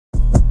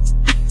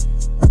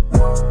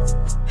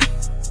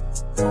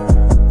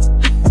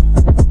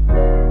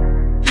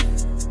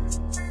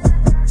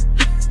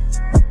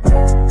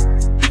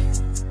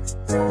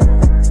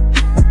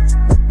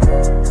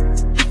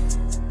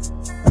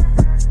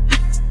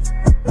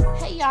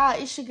y'all,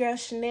 it's your girl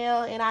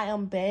Chanel, and I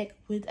am back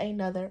with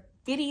another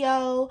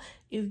video.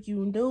 If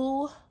you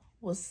new,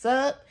 what's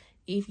up?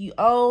 If you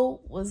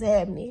old, what's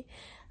happening?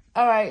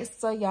 All right,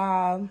 so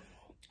y'all,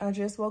 I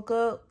just woke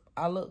up.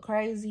 I look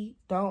crazy.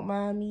 Don't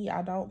mind me.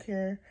 I don't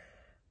care.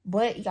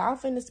 But y'all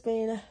finna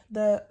spend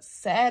the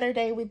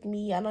Saturday with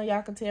me. I know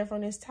y'all can tell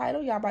from this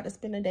title, y'all about to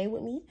spend a day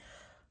with me.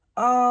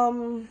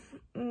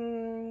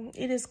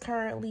 It is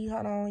currently,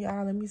 hold on,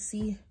 y'all, let me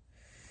see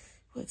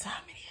what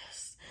time it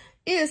is.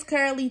 It is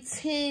currently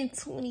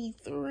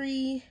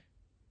 10:23.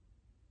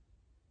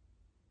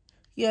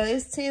 Yeah,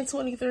 it's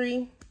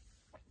 10:23.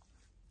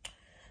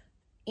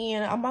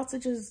 And I'm about to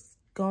just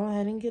go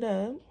ahead and get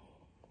up.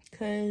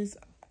 Because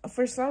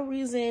for some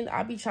reason,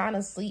 I be trying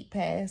to sleep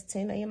past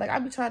 10 a.m. Like, I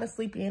be trying to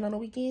sleep in on the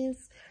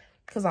weekends.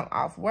 Because I'm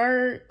off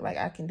work. Like,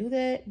 I can do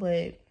that.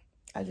 But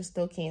I just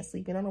still can't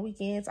sleep in on the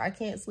weekends. I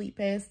can't sleep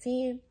past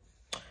 10.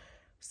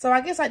 So,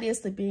 I guess I did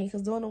sleep in.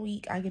 Because during the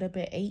week, I get up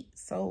at 8.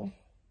 So,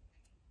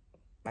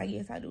 I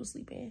guess I do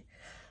sleep in.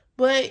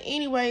 But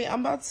anyway, I'm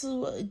about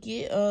to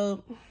get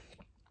up.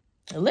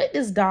 Let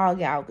this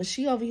dog out. Because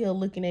she over here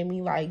looking at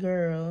me like,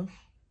 girl,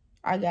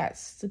 I got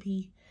to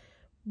pee.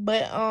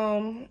 But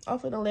I'm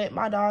finna let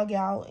my dog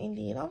out. And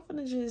then I'm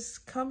finna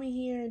just come in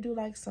here and do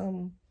like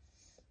some.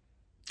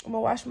 I'm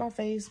gonna wash my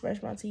face,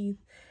 brush my teeth.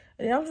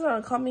 And then I'm just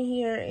gonna come in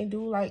here and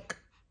do like.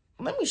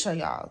 Let me show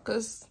y'all.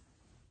 Because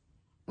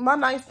my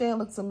nightstand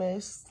looks a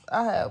mess.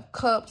 I have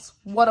cups,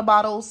 water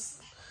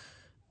bottles.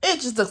 It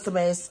just looks a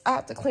mess. I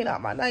have to clean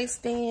out my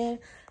nightstand.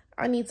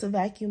 I need to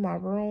vacuum my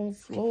room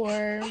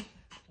floor.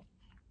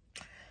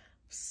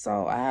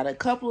 So I had a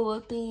couple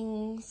of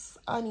things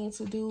I need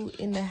to do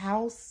in the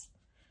house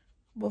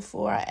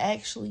before I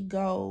actually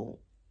go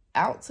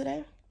out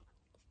today.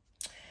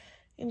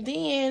 And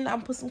then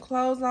I'm put some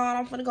clothes on.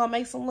 I'm finna go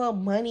make some little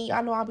money.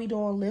 I know I'll be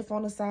doing Lyft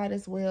on the side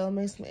as well.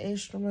 Make some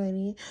extra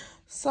money.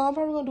 So I'm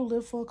probably gonna do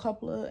Lyft for a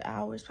couple of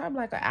hours. Probably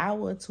like an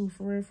hour or two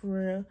for real,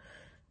 for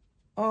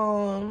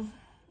real.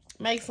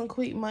 Make some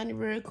quick money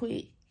real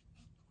quick.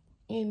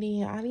 And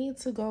then I need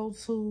to go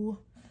to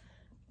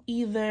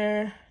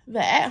either the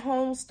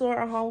at-home store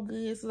or Home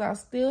Goods, because I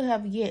still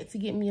have yet to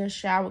get me a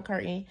shower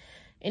curtain.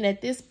 And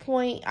at this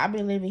point, I've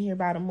been living here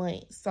about a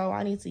month, so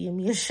I need to get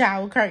me a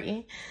shower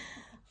curtain.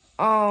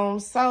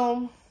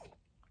 So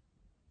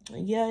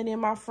yeah, and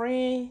then my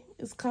friend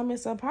is coming,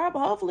 so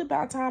probably hopefully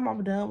by the time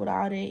I'm done with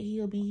all that,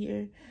 he'll be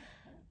here.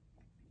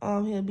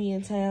 He'll be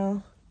in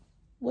town.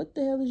 What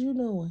the hell is you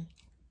doing?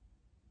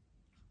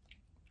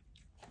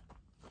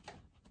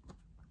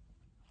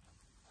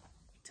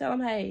 Tell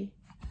him hey.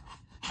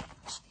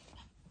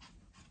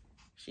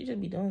 She just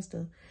be doing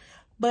stuff.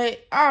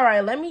 But, all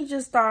right, let me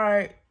just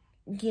start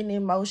getting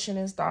in motion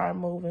and start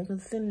moving.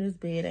 Because sitting in this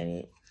bed,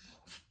 ain't it?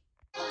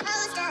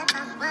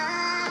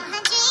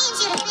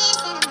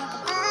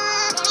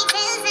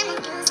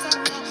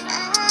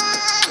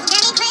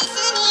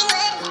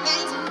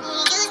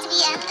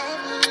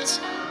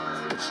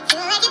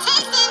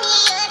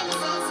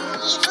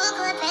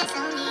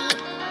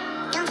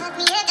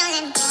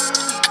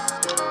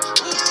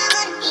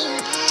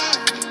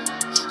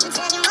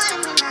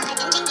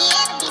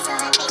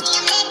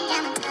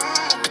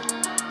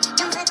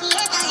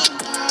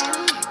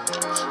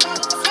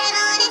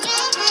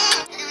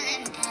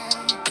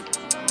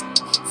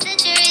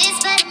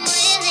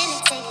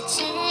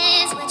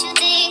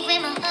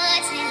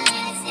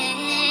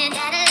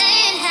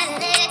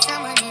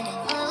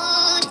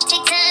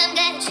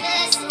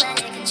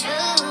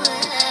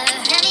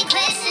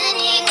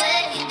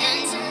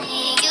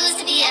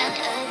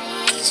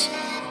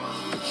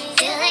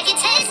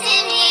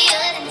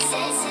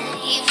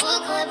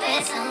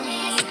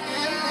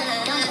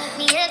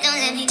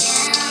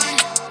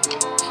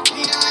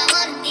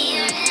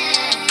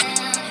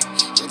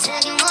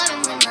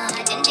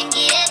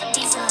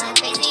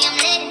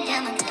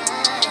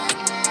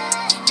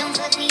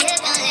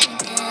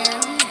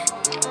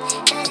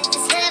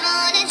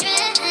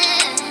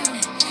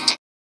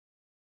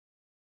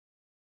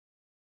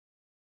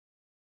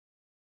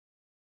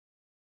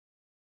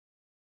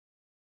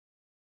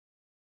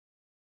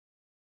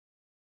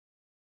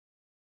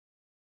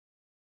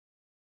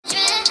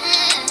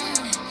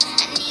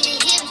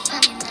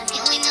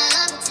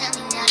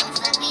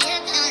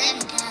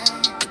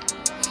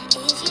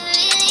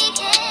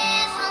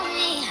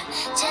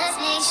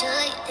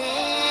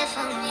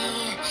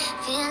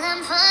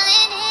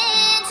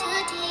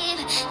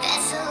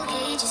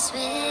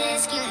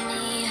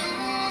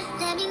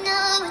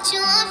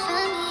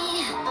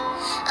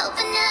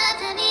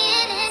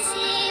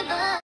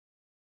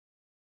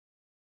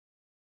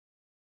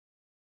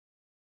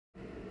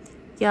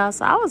 Y'all,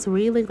 so I was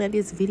really looking at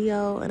this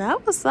video and I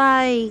was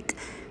like,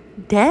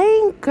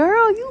 dang,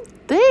 girl, you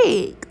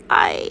thick.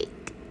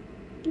 Like,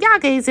 y'all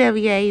can't tell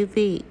me I ain't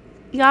thick.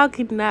 Y'all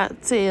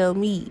cannot tell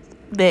me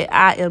that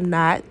I am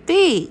not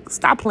thick.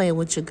 Stop playing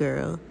with your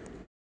girl.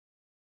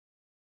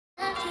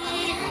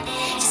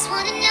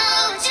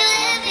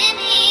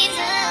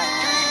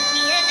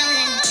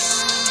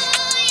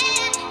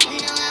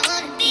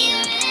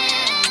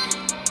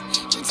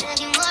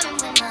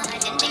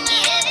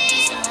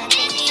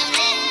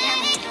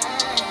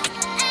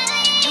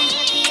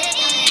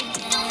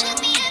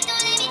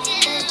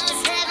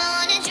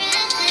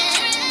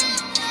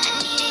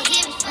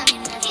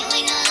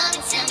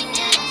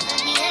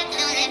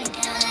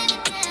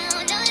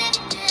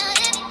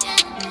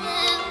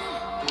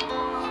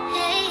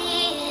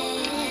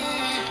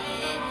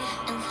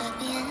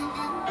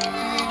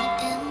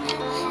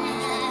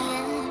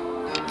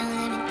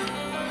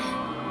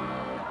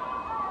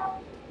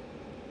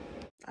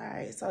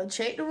 right, so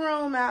check the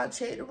room out.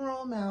 Check the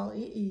room out.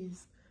 It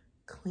is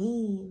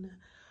clean.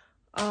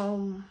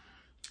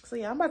 So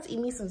yeah, I'm about to eat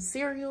me some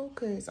cereal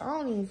because I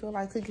don't even feel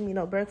like cooking me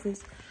no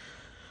breakfast.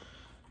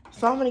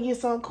 So I'm gonna get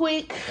some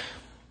quick.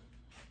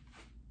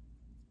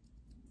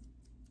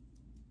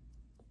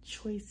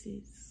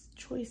 Choices.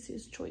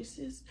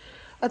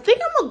 I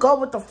think I'm gonna go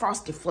with the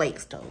Frosted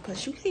Flakes though,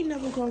 because you can't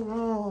never go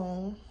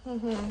wrong.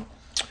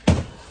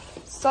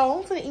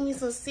 So I'm gonna eat me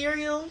some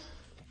cereal.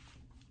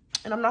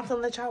 And I'm not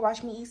gonna let y'all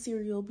watch me eat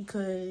cereal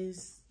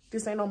because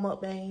this ain't no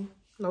mukbang.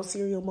 No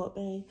cereal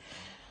mukbang.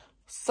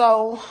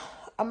 So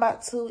I'm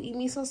about to eat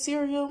me some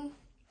cereal.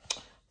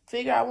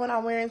 Figure out what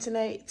I'm wearing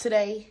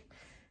today.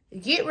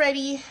 Get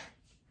ready.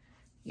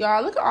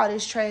 Y'all, look at all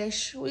this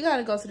trash. We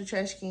gotta go to the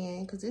trash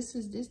can because this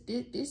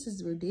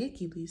is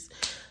ridiculous.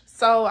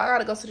 So I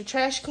gotta go to the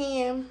trash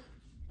can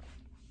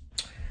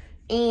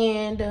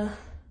and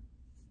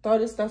throw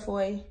this stuff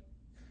away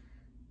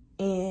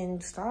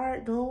and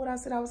start doing what I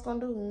said I was gonna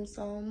do.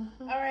 So all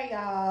right,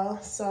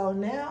 y'all, so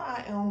now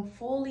I am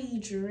fully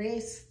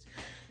dressed.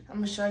 I'm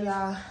gonna show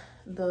y'all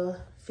the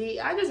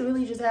fit. I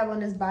really just have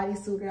on this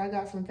bodysuit that I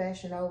got from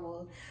Fashion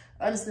Nova,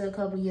 honestly, a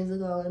couple years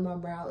ago, in my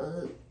brow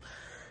up.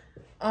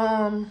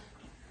 I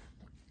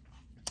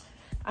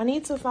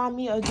need to find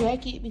me a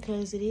jacket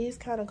because it is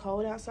kind of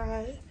cold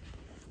outside.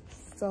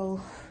 So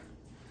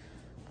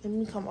let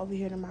me come over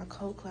here to my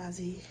coat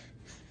closet.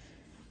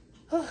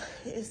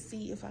 Let's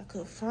see if I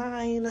could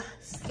find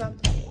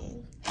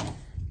something.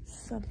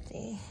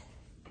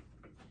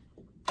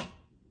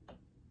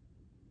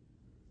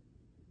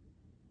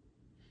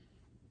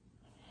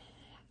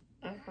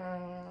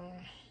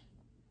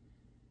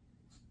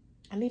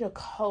 I need a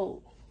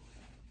coat.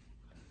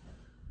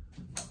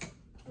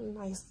 A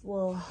nice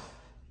little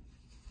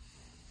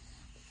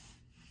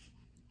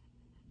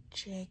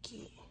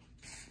jacket.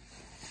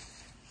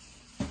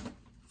 I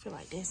feel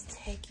like that's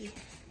tacky.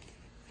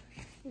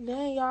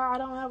 Dang, y'all, I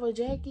don't have a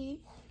jacket.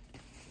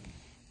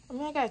 I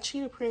mean, I got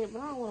cheetah print,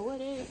 but I don't want to wear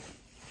that.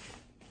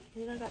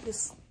 And I got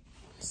this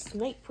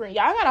snake print.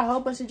 Y'all, I got a whole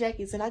bunch of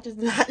jackets, and I just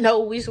do not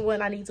know which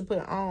one I need to put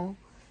on.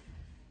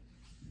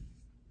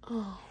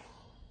 Oh.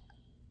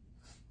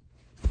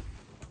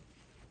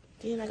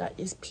 Then I got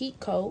this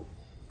peep coat.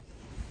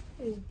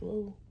 It's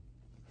blue.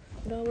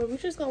 No, we're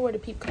just gonna wear the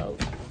peep coat.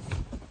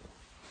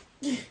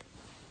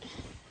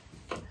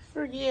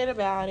 Forget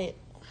about it.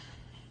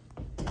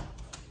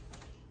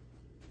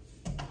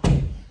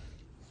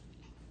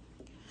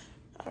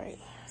 Alright,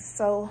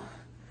 so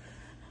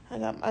I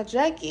got my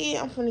jacket.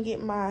 I'm gonna get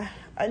I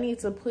need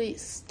to put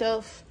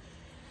stuff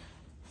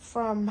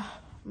from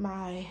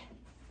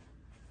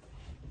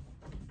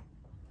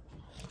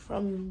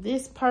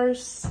this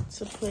purse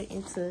to put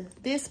into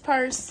this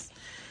purse.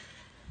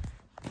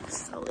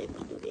 So let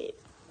me do that.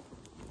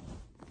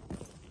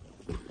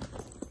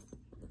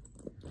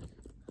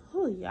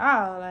 Oh,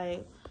 y'all,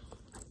 like,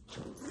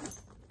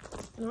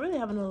 I'm really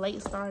having a late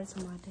start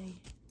to my day.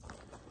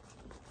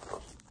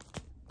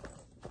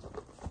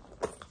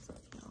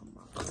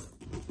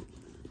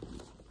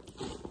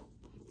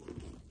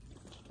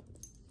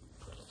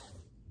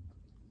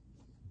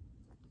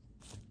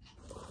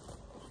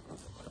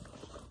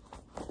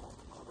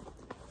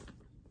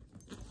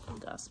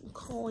 Got some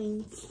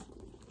coins.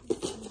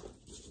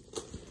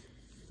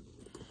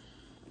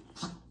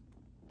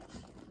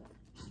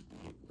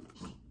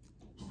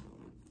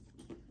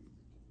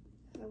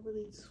 Not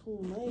really too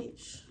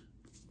much.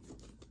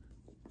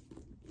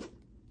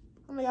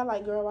 I mean, I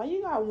like, girl, why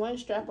you got one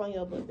strap on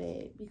your book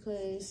bag?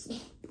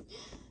 Because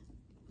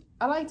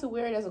I like to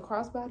wear it as a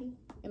crossbody,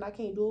 and I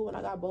can't do it when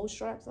I got both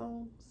straps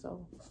on.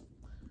 So,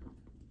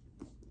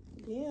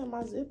 yeah,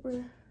 my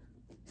zipper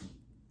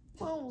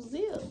won't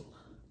zip.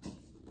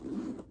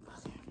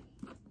 Okay.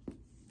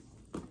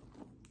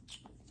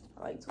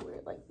 I like to wear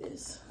it like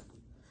this.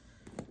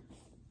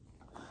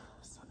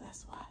 So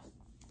that's why.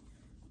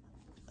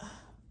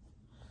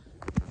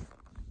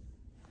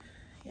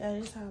 Yeah,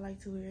 this is how I like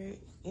to wear it.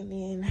 And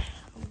then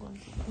I'm going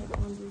to put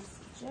on this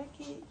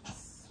jacket.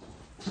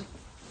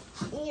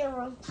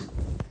 Yeah.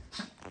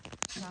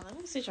 Now let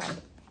me see y'all.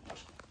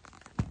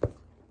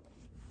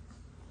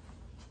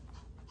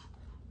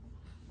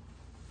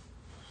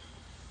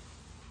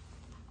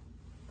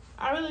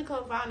 I really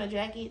couldn't find a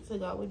jacket to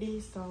go with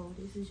this, so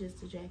this is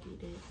just a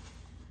jacket that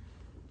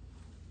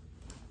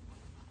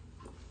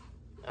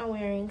I'm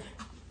wearing.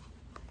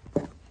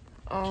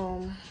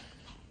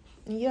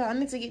 Yeah, I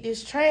need to get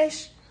this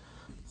trash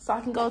so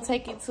I can go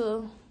take it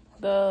to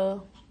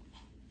the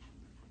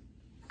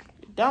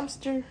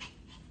dumpster.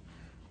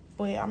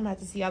 But I'm gonna have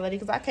to see y'all later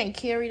because I can't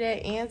carry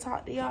that and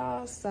talk to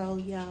y'all. So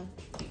yeah.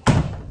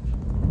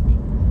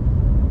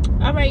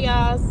 All right,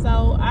 y'all.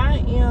 So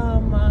I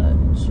am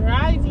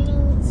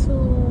driving to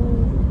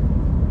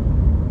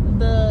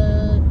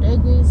the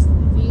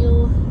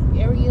Douglasville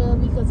area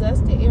because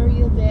that's the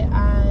area that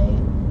I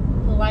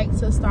like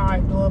to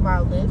start doing my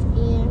lift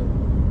in.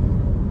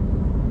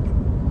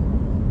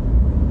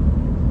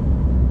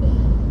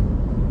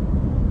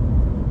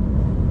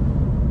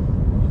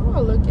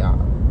 Oh, look, y'all.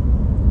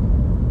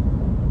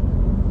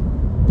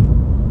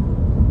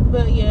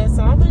 But yeah,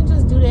 so I'm gonna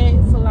just do that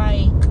for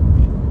like,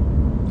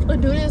 or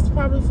do this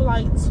probably for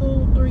like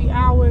 2-3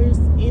 hours,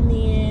 and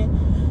then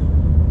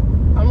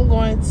I'm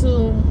going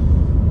to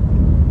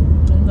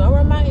go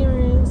run my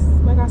errands.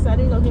 Like I said, I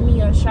need to go get me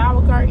a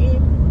shower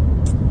curtain.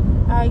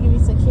 I'll give me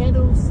some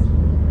candles.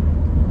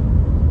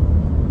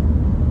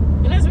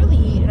 And that's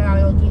really it. I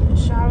gotta go get a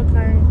shower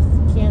curtain,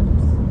 some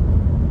candles.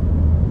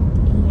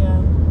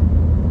 Yeah.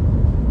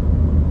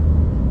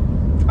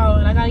 Oh,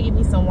 and I gotta get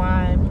me some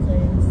wine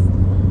because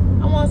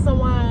I want some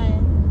wine.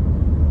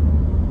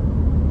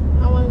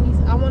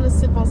 I want to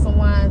sip on some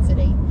wine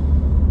today.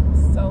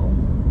 So,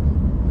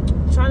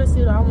 I'm trying to see,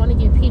 do I want to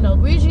get Pinot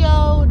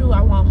Grigio? Do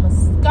I want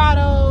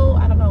Moscato?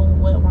 I don't know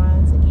what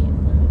wine to get,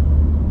 but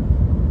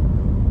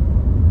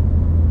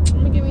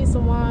I'm gonna give me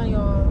some wine,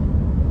 y'all.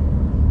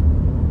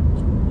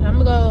 And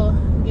I'm gonna go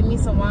get me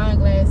some wine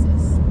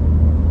glasses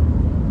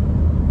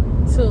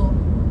too,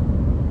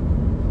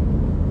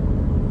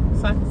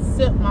 so I can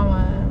sip my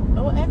wine.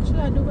 Oh, actually,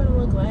 I do got a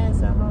little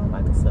glass at home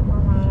I can sip my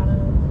wine out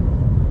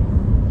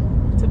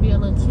of, to be a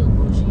little cute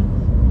bougie.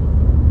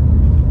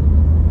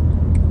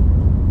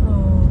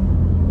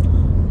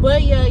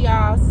 But yeah,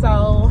 y'all,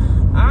 so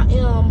I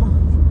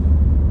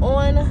am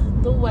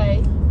on the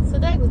way to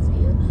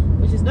Douglasville,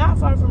 which is not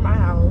far from my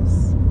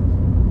house.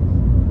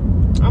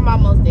 I'm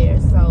almost there,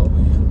 so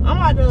I'm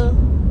about to.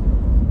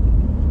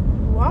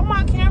 Why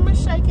my camera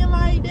shaking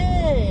like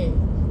that?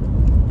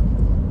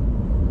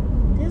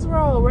 This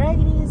road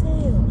raggedy as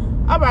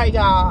hell. Alright,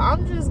 y'all,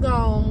 I'm just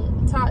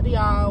gonna talk to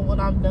y'all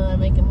when I'm done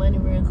making money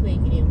real quick,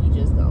 and then we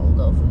just gonna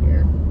go from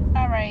there.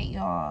 Alright,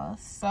 y'all,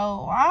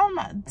 so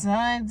I'm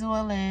done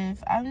doing Lyft.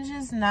 I'm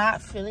just not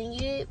feeling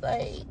it.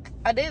 Like,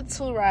 I did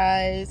 2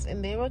 rides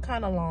and they were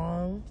kind of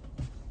long.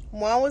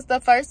 One was, the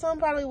first one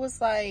probably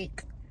was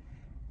like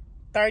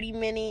 30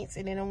 minutes,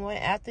 and then the one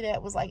after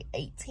that was like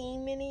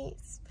 18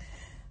 minutes.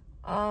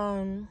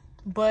 But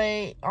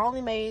I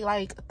only made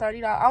like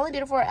 $30. I only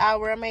did it for an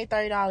hour. I made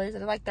 $30. It's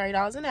like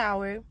 $30 an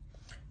hour.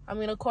 I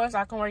mean, of course,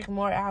 I can work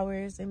more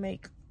hours and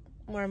make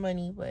more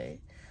money, but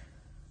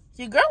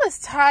your girl is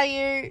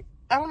tired.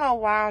 I don't know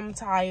why I'm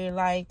tired.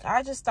 Like,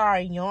 I just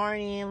started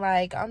yawning.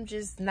 Like, I'm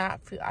just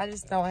not, I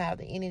just don't have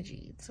the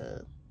energy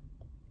to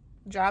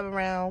drive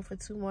around for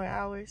 2 more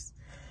hours.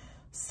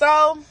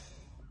 So,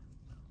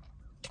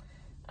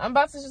 I'm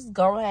about to just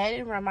go ahead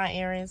and run my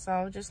errands. So,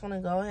 I'm just going to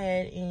go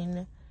ahead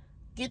and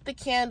get the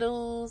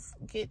candles,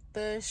 get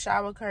the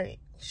shower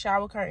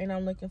curtain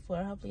I'm looking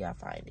for. Hopefully, I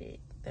find it,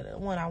 the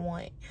one I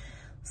want.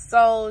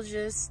 So,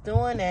 just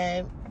doing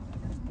that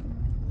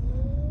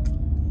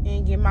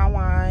and get my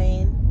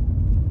wine.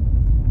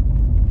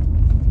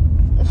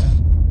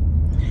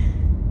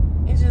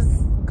 And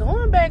just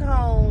going back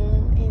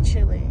home and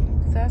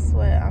chilling. That's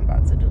what I'm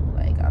about to do.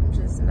 Like, I'm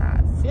just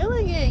not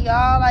feeling it,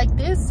 y'all. Like,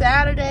 this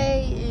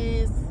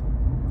Saturday is,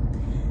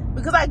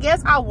 because I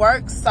guess I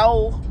work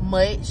so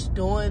much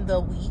during the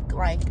week.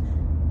 Like,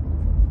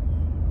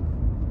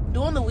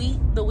 during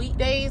the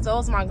weekdays,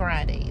 those are my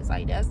grind days.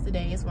 Like, that's the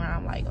days where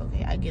I'm like,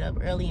 okay, I get up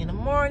early in the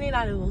morning,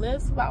 I do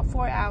Lyft for about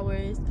 4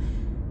 hours,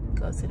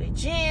 go to the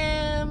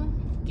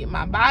gym, get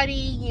my body,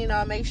 you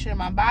know, make sure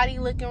my body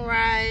looking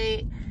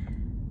right,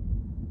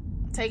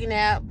 take a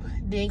nap,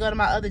 then go to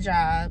my other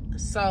job.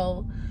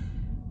 So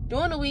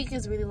during the week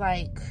is really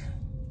like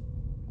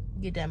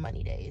get that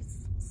money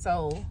days.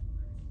 So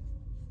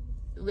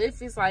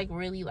Lyft is like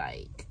really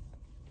like,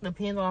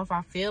 depends on if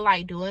I feel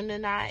like doing it or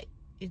not.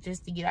 It's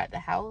just to get out the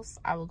house,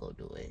 I will go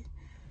do it.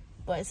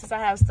 But since I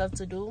have stuff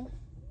to do,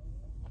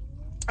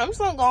 I'm just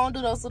gonna go and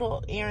do those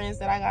little errands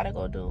that I gotta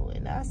go do,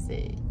 and that's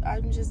it.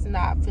 I'm just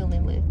not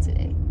feeling Lyft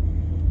today.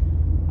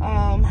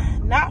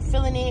 Not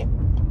feeling it,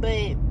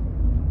 but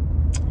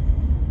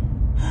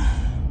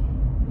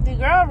the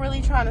girl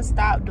really trying to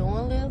stop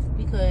doing Lyft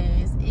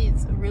because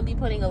it's really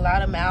putting a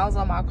lot of miles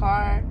on my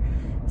car.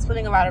 It's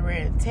putting a lot of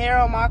wear and tear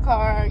on my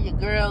car. Your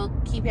girl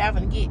keep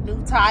having to get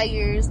new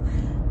tires.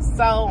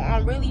 So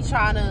I'm really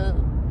trying to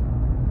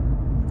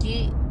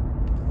get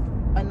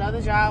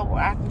another job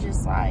where I can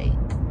just like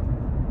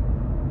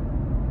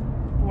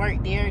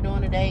work there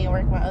during the day and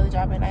work my other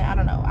job at night. I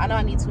don't know. I know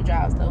I need 2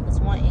 jobs though, because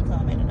 1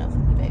 income ain't enough for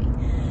me, baby.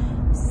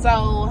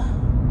 So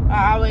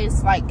I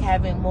always like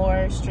having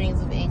more streams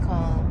of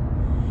income.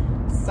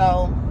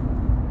 So,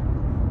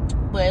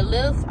 but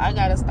Lyft, I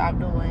gotta stop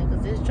doing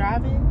because this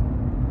driving,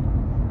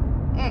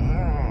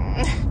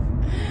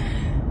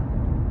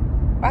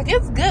 like,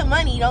 it's good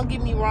money, don't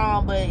get me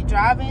wrong, but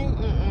driving,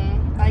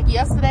 like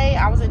yesterday,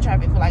 I was in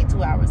traffic for like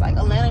 2 hours. Like,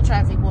 Atlanta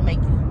traffic will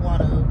make you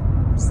want to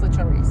slit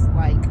your wrist.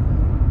 Like,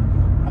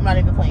 I'm not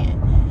even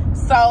playing.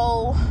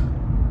 So,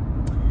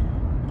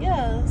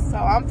 yeah, so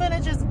I'm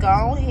finna just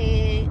go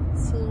ahead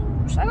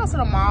to, should I go to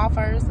the mall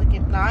first? I'm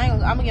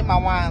gonna get my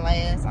wine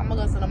last. I'm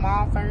gonna go to the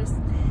mall first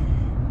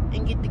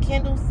and get the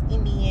candles,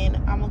 and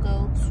then I'm gonna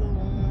go to,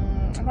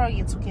 I'll probably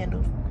get 2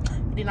 candles.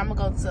 And then I'm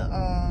gonna go to,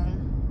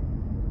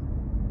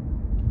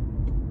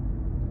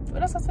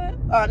 what else I said?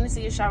 Oh, I need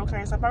to get shower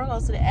curtains. So I'm probably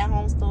going to the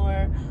at-home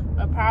store,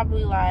 or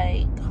probably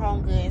like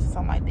Home Goods or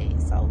something like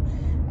that. So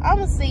I'm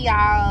gonna see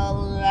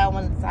y'all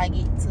once I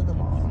get to the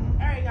mall.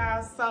 All right,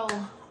 guys, so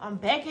I'm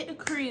back at the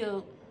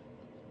crib.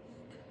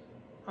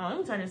 Oh, let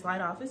me turn this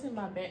light off. It's in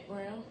my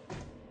background.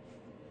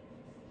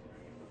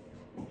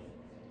 All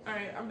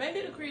right, I'm back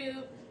at the crib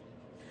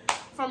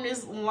from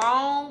this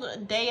long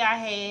day I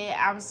had.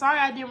 I'm sorry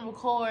I didn't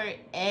record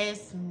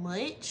as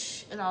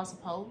much as I was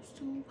supposed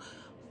to,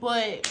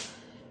 but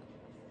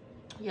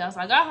yeah, so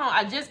I got home.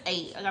 I just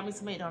ate. I got me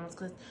some McDonald's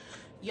because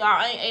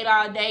y'all ain't ate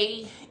all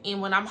day, and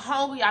when I'm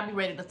hungry, I be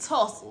ready to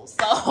tussle.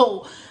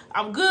 So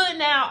I'm good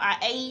now. I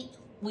ate.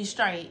 We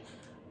straight.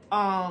 But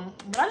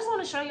I just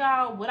want to show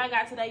y'all what I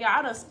got today. Y'all,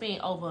 I done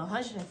spent over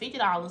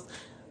 $150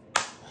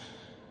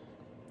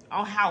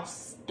 on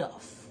house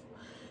stuff.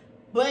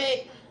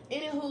 But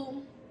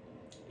anywho,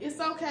 it's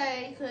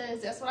okay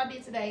because that's what I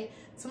did today.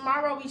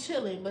 Tomorrow we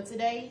chilling, but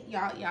today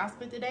y'all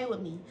spent the day with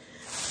me.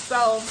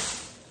 So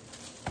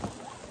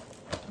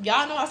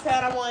y'all know I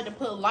said I wanted to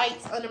put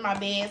lights under my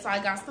bed, so I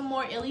got some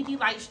more LED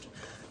lights.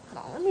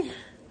 Hold on, let me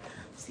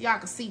so y'all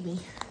can see me.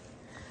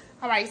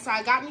 All right, so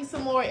I got me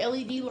some more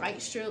LED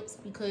light strips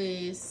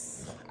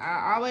because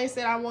I always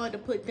said I wanted to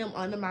put them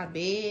under my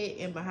bed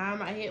and behind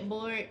my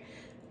headboard.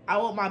 I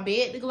want my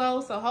bed to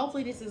glow, so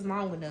hopefully this is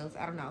long enough.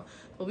 I don't know.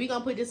 But we're going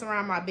to put this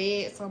around my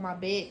bed so my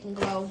bed can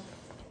glow.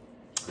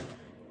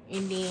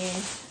 And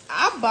then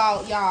I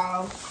bought,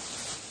 y'all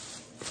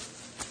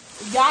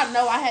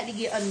know I had to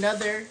get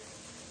another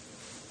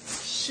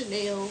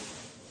Chanel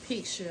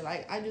picture.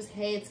 Like, I just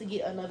had to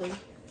get another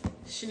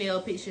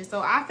Chanel picture. So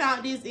I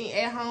found this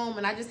at home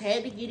and I just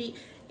had to get it.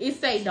 It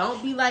say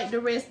don't be like the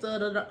rest of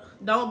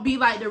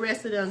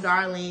them,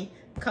 darling.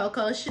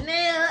 Coco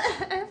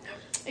Chanel.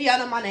 Y'all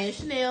know my name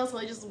Chanel, so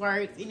it just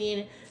works. And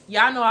then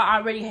y'all know I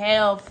already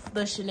have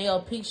the Chanel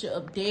picture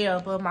up there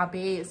above my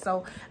bed,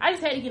 so I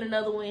just had to get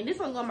another one. This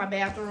one go in my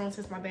bathroom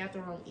since my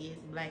bathroom is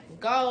black and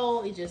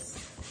gold. It just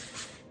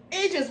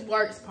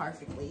works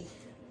perfectly.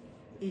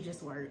 It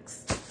just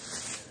works.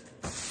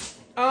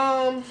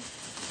 I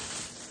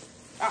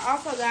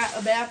also got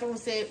a bathroom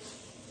set.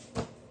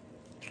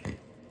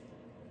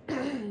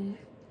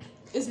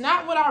 It's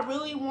not what I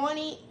really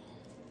wanted,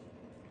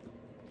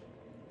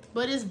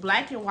 but it's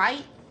black and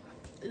white.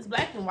 It's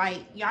black and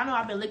white. Y'all know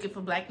I've been looking for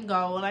black and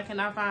gold. I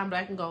cannot find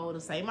black and gold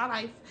to save my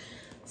life.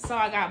 So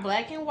I got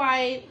black and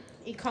white.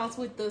 It comes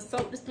with the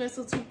soap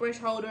dispenser, toothbrush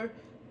holder,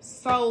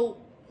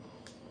 soap,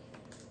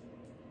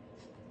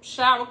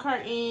 shower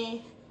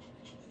curtain,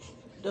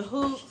 the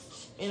hook,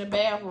 and a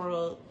bath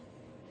rug.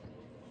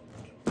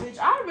 Which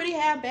I already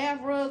have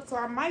bath rugs, so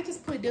I might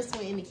just put this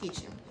one in the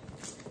kitchen.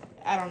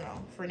 I don't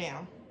know for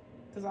now,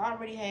 because I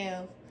already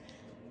have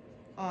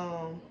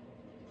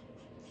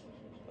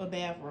a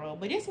bath rug.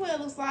 But this is what it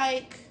looks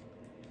like.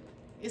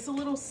 It's a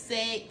little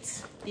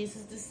set. This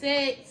is the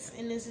set,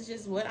 and this is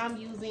just what I'm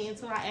using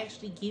until I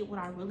actually get what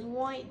I really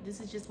want. This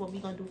is just what we're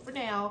gonna do for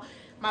now.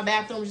 My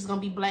bathroom is just gonna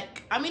be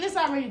black. I mean, it's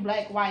already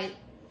black white.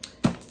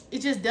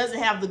 It just doesn't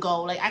have the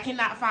gold. Like, I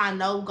cannot find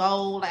no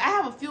gold. Like, I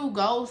have a few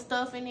gold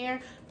stuff in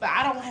there, but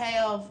I don't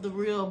have the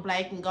real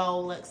black and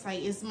gold. Looks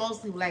like it's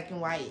mostly black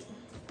and white.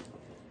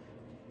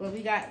 But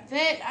we got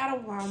that out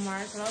of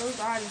Walmart. So those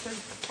are the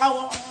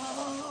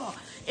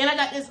and I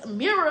got this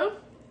mirror.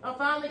 I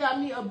finally got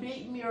me a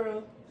big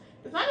mirror.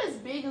 It's not as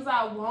big as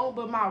I want,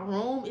 but my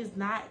room is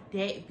not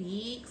that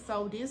big.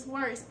 So this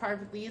works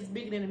perfectly. It's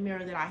bigger than the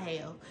mirror that I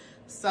have.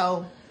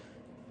 So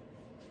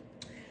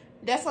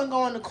that's gonna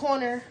go in the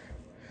corner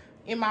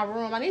in my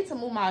room. I need to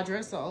move my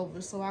dresser over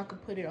so I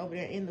could put it over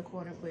there in the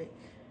corner, but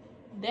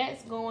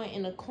that's going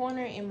in the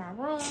corner in my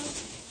room.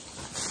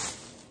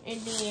 And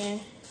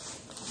then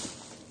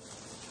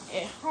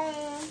at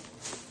home,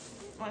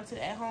 went to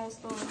the At Home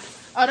store.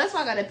 Oh, that's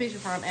why I got a picture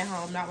from At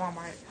Home, not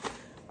Walmart.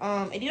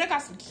 And then I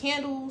got some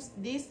candles.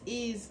 This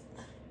is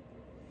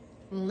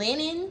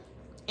linen,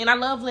 and I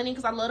love linen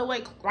because I love the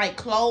way like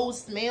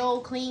clothes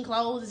smell. Clean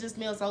clothes, it just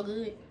smells so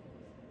good,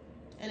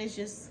 and it's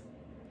just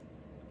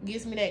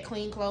gives me that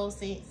clean clothes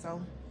scent.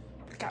 So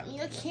got me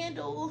a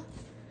candle,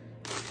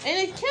 and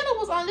the candle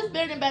was on this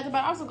better than Bath &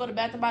 Body. I also go to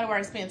Bath & Body where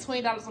I spent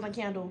 $20 on a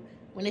candle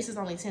when this is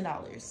only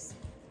 $10.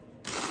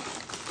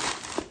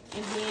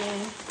 And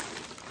then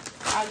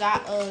I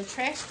got a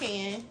trash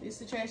can.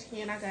 This is the trash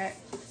can I got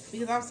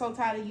because I'm so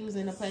tired of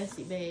using a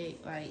plastic bag.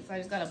 Like, so I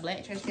just got a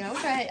black trash can.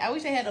 I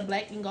wish I had a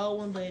black and gold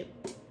one, but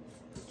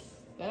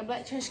got a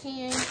black trash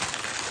can.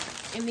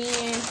 And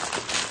then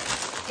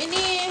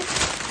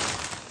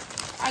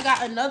I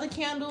got another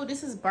candle.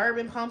 This is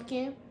bourbon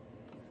pumpkin.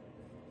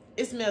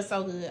 It smells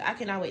so good. I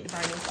cannot wait to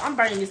burn this. I'm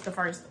burning this the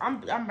first. I'm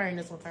burning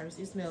this one first.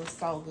 It smells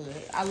so good.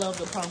 I love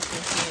the pumpkin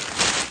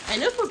scent.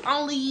 And this was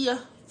only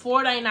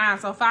 $4.99,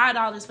 so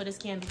 $5 for this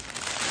candle.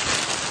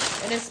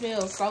 And it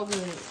smells so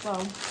good. So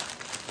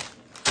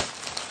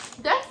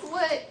that's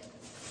what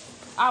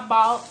I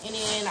bought. And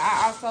then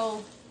I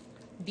also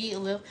did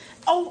lift.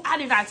 Oh, I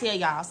did not tell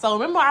y'all. So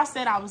remember I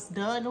said I was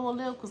done doing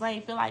lift because I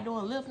ain't feel like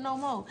doing lift no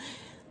more.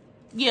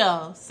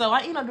 Yeah, so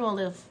I ended up doing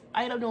lift.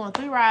 I ended up doing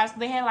 3 rides.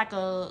 They had like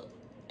a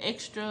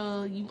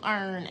extra, you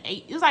earn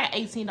it was like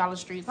an $18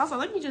 stream. So I was like,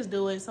 let me just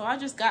do it. So I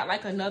just got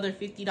like another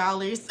 $50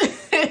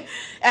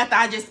 after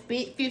I just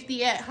spent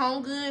 $50 at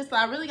Home Goods. So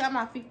I really got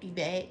my $50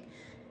 back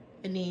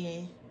and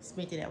then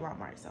spent it at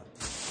Walmart. So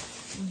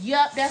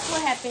yep, that's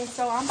what happened.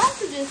 So I'm about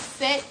to just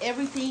set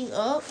everything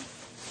up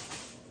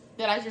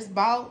that I just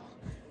bought.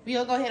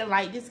 We'll go ahead and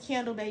light this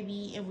candle,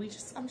 baby, and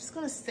I'm just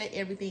gonna set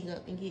everything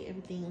up and get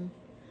everything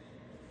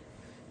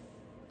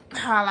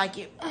how I like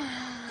it.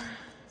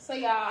 So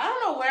y'all, I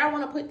don't know where I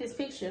want to put this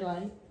picture.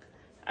 Like,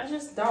 I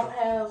just don't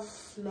have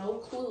no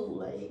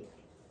clue. Like,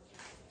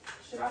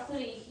 should I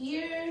put it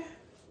here?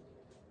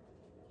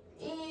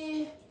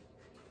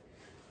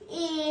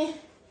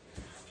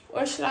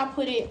 Or should I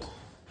put it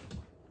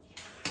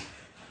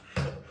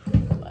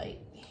like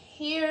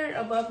here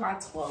above my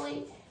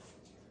toilet?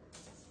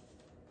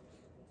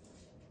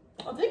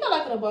 I think I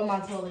like it above my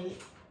toilet.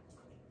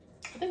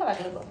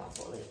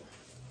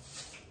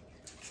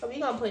 So we're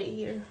gonna put it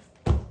here.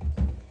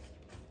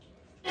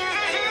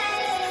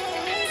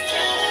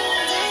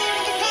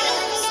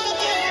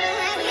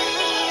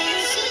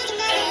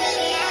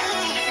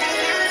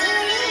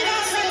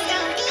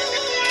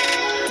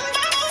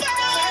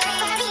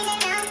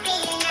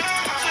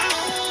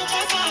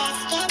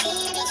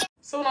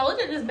 So when I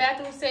look at this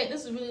bathroom set,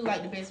 this is really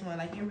like the best one.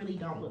 Like, it really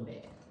don't look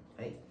bad.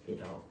 Like, it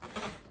don't.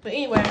 But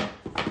anyway,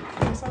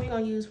 that's what we're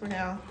gonna use for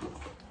now.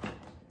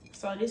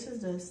 So this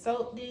is the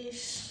soap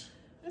dish.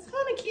 It's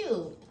kind of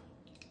cute.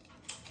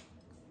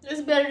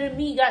 It's better than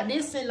me got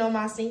this sitting on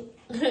my sink.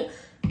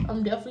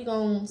 I'm definitely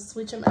gonna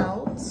switch them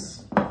out.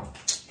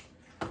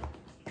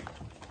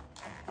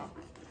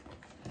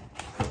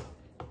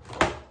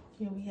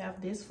 Here we have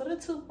this for the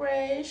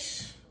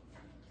toothbrush.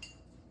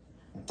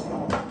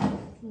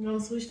 I'm gonna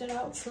switch that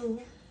out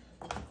too.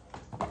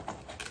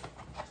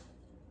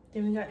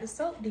 Then we got the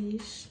soap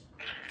dish.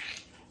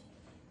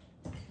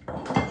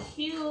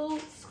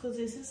 Cute, because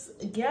this is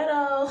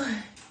ghetto.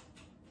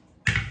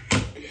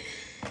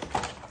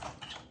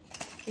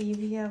 And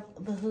we have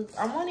the hooks.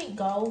 I wanted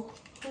gold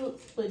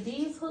hooks, but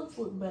these hooks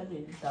look better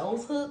than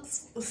those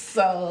hooks.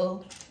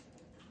 So,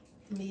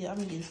 yeah, I'm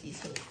gonna use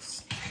these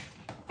hooks.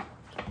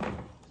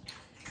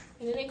 And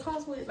then it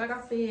comes with, like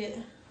I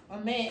said, a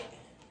mat.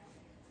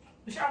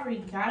 Which I already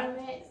got a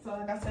mat. So,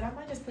 like I said, I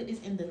might just put this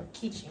in the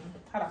kitchen.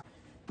 Hold on.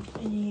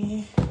 And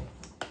then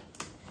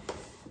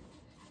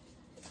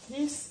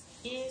this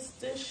is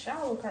the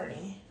shower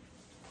curtain.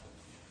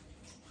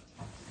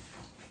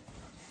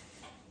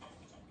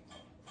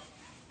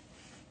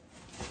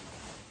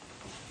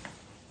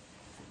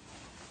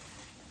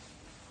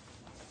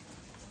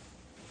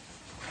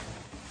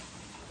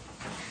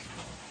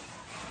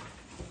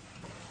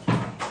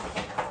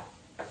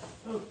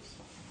 Oops.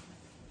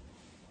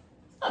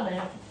 Not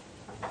bad.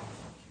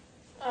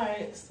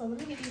 Alright, so let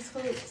me get these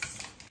hooks.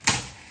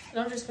 And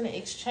I'm just gonna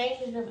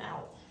exchange them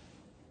out.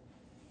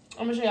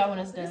 I'm gonna show y'all when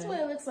it's done. This is what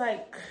it looks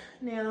like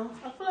now.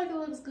 I feel like it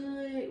looks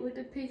good with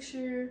the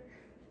picture.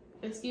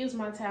 Excuse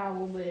my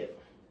towel, but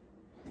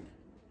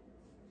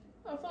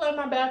I feel like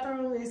my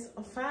bathroom is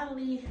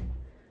finally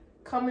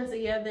coming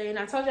together. And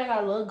I told you I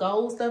got a little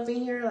gold stuff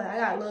in here. Like, I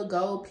got little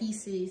gold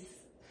pieces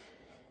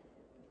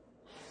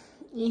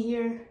in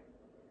here,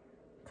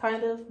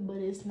 kind of, but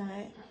it's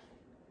not.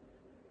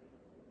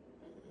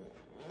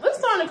 It's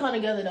starting to come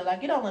together though.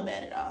 Like, it don't look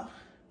bad at all.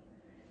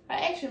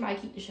 I actually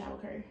might keep the shower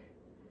curtain.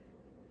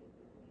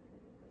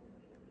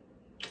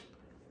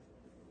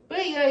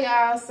 But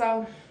yeah, y'all,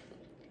 so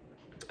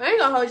I ain't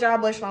gonna hold y'all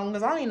much long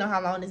because I don't even know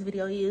how long this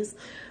video is.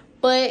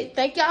 But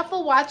thank y'all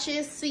for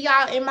watching. See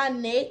y'all in my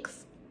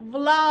next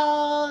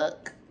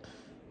vlog.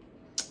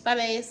 Bye,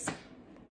 guys.